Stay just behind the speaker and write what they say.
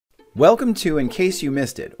Welcome to In Case You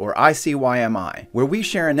Missed It, or ICYMI, where we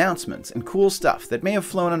share announcements and cool stuff that may have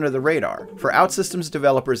flown under the radar for OutSystems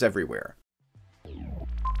developers everywhere.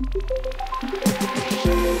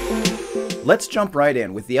 Let's jump right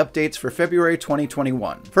in with the updates for February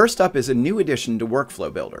 2021. First up is a new addition to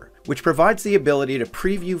Workflow Builder, which provides the ability to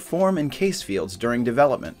preview form and case fields during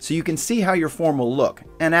development, so you can see how your form will look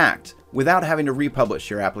and act without having to republish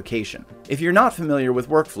your application. If you're not familiar with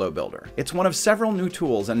Workflow Builder, it's one of several new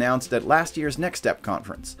tools announced at last year's Next Step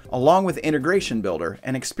conference, along with Integration Builder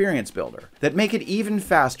and Experience Builder, that make it even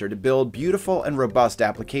faster to build beautiful and robust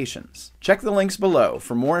applications. Check the links below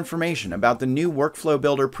for more information about the new Workflow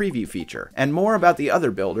Builder preview feature, and more about the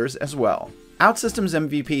other builders as well. OutSystems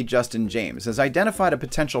MVP Justin James has identified a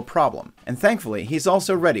potential problem, and thankfully he's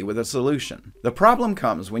also ready with a solution. The problem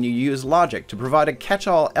comes when you use logic to provide a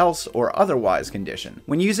catch-all else or otherwise condition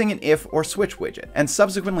when using an if or switch widget, and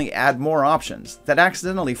subsequently add more options that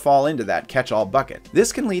accidentally fall into that catch-all bucket.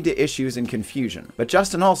 This can lead to issues and confusion, but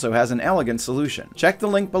Justin also has an elegant solution. Check the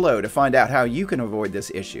link below to find out how you can avoid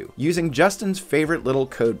this issue using Justin's favorite little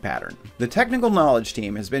code pattern. The technical knowledge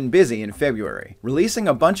team has been busy in February, releasing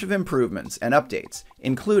a bunch of improvements and updates,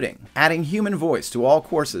 including adding human voice to all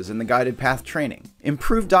courses in the guided path training,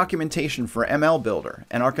 improved documentation for ML Builder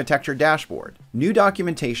and Architecture Dashboard, new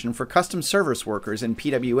documentation for custom service workers in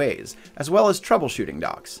PWAs, as well as troubleshooting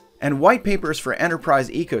docs, and white papers for enterprise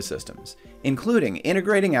ecosystems, including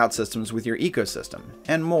integrating OutSystems with your ecosystem,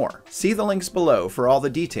 and more. See the links below for all the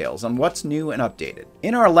details on what's new and updated.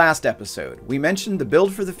 In our last episode, we mentioned the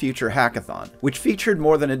Build for the Future Hackathon, which featured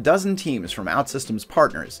more than a dozen teams from OutSystems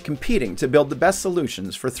partners competing to build the best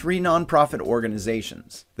solutions for 3 nonprofit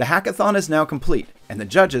organizations. The hackathon is now complete, and the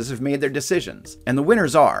judges have made their decisions, and the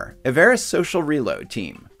winners are Everis Social Reload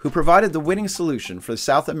team, who provided the winning solution for the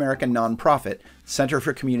South American nonprofit Center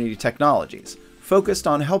for Community Technologies, focused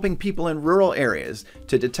on helping people in rural areas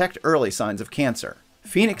to detect early signs of cancer.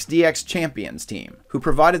 Phoenix DX Champions team, who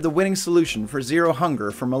provided the winning solution for Zero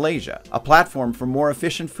Hunger for Malaysia, a platform for more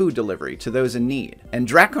efficient food delivery to those in need. And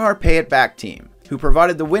Drakkar Pay It Back team, who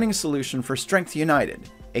provided the winning solution for Strength United,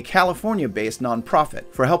 a California-based nonprofit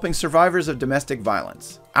for helping survivors of domestic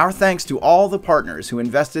violence. Our thanks to all the partners who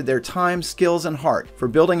invested their time, skills, and heart for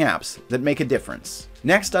building apps that make a difference.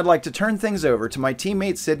 Next, I'd like to turn things over to my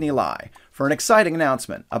teammate Sydney Lai for an exciting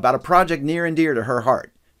announcement about a project near and dear to her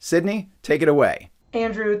heart. Sydney, take it away.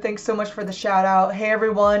 Andrew, thanks so much for the shout out. Hey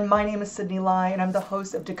everyone, my name is Sydney Lai and I'm the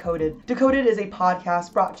host of Decoded. Decoded is a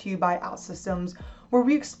podcast brought to you by OutSystems, where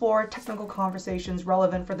we explore technical conversations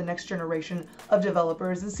relevant for the next generation of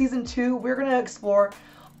developers. In season 2, we're going to explore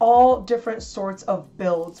all different sorts of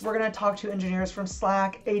builds. We're going to talk to engineers from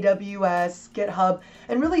Slack, AWS, GitHub,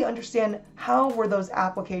 and really understand how were those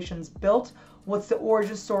applications built, what's the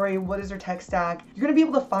origin story, what is their tech stack. You're going to be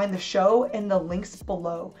able to find the show in the links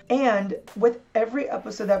below. And with every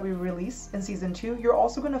episode that we release in season 2, you're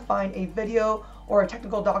also going to find a video or a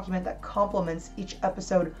technical document that complements each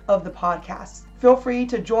episode of the podcast. Feel free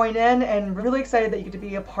to join in, and we're really excited that you get to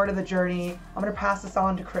be a part of the journey. I'm going to pass this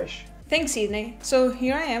on to Krish. Thanks, Sydney. So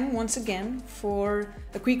here I am once again for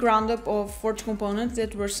a quick roundup of 40 components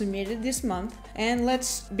that were submitted this month. And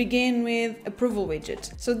let's begin with approval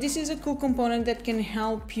widget. So this is a cool component that can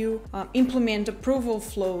help you implement approval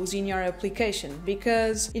flows in your application,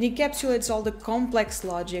 because it encapsulates all the complex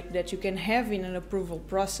logic that you can have in an approval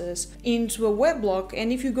process into a web block.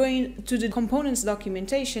 And if you go into the components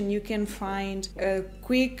documentation, you can find a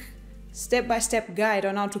quick step-by-step guide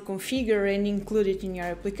on how to configure and include it in your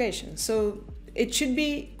application. So it should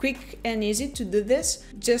be quick and easy to do this.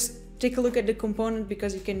 Just take a look at the component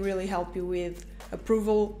because it can really help you with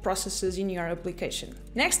approval processes in your application.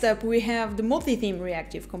 Next up, we have the multi-theme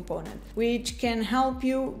reactive component, which can help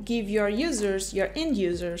you give your users, your end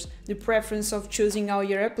users, the preference of choosing how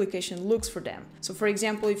your application looks for them. So for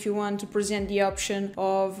example, if you want to present the option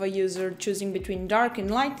of a user choosing between dark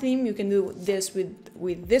and light theme, you can do this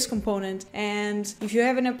with this component. And if you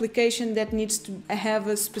have an application that needs to have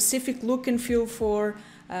a specific look and feel for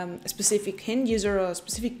a specific end user or a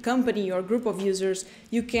specific company or group of users,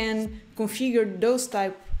 you can configure those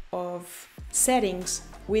type of settings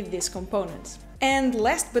with these components. And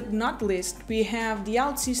last but not least, we have the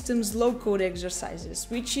OutSystems low-code exercises,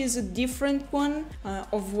 which is a different one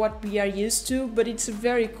of what we are used to, but it's a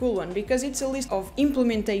very cool one because it's a list of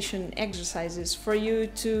implementation exercises for you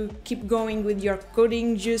to keep going with your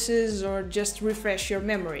coding juices or just refresh your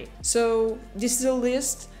memory. So this is a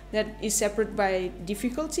list that is separate by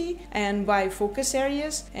difficulty and by focus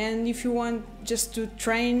areas. And if you want just to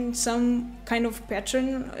train some kind of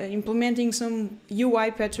pattern, implementing some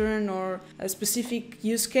UI pattern or a specific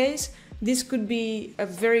use case, this could be a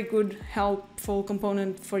very good, helpful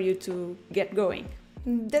component for you to get going.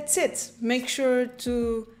 That's it. Make sure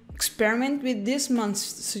to experiment with this month's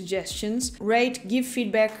suggestions, rate, give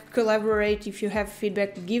feedback, collaborate. If you have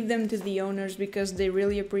feedback, give them to the owners because they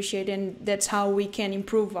really appreciate it, and that's how we can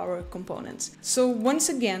improve our components. So once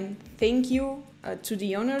again, thank you to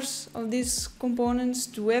the owners of these components,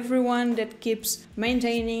 to everyone that keeps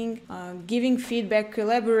maintaining, giving feedback,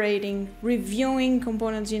 collaborating, reviewing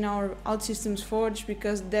components in our OutSystems Forge,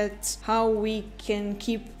 because that's how we can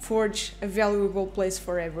keep Forge a valuable place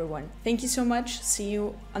for everyone. Thank you so much. See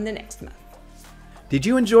you on the next month. Did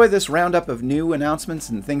you enjoy this roundup of new announcements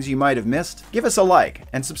and things you might have missed? Give us a like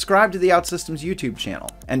and subscribe to the OutSystems YouTube channel.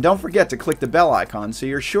 And don't forget to click the bell icon so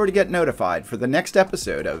you're sure to get notified for the next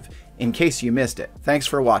episode of In Case You Missed It. Thanks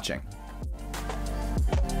for watching.